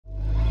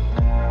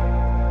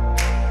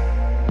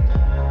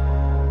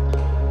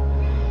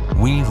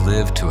We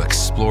live to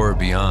explore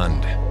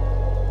beyond.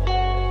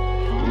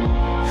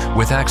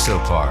 With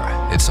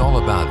Axopar, it's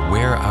all about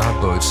where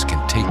our boats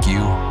can take you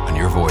on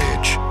your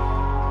voyage.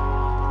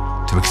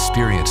 To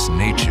experience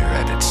nature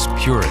at its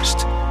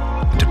purest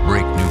and to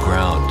break new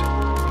ground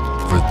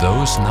for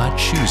those not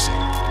choosing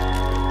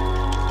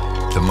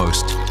the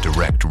most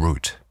direct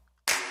route.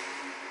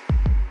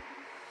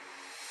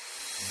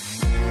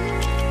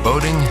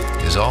 Boating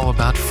is all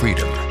about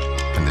freedom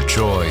and the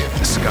joy of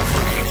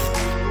discovery.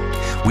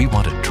 We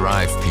want to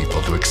drive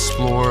people to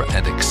explore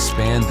and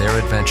expand their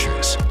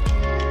adventures.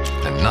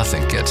 And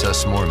nothing gets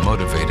us more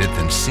motivated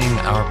than seeing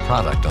our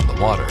product on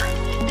the water,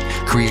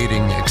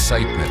 creating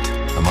excitement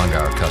among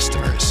our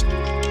customers.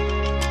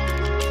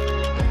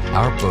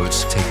 Our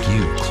boats take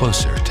you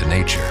closer to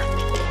nature,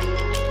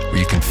 where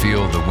you can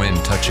feel the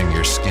wind touching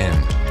your skin,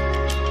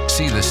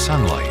 see the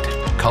sunlight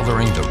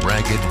coloring the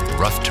ragged,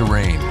 rough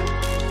terrain,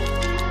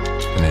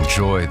 and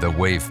enjoy the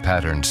wave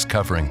patterns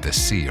covering the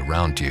sea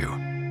around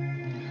you.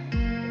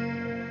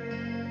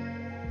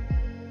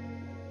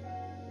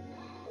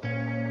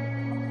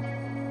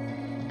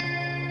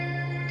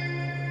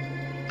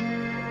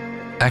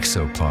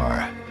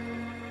 Axopar.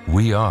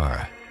 We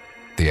are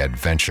the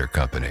Adventure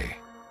Company.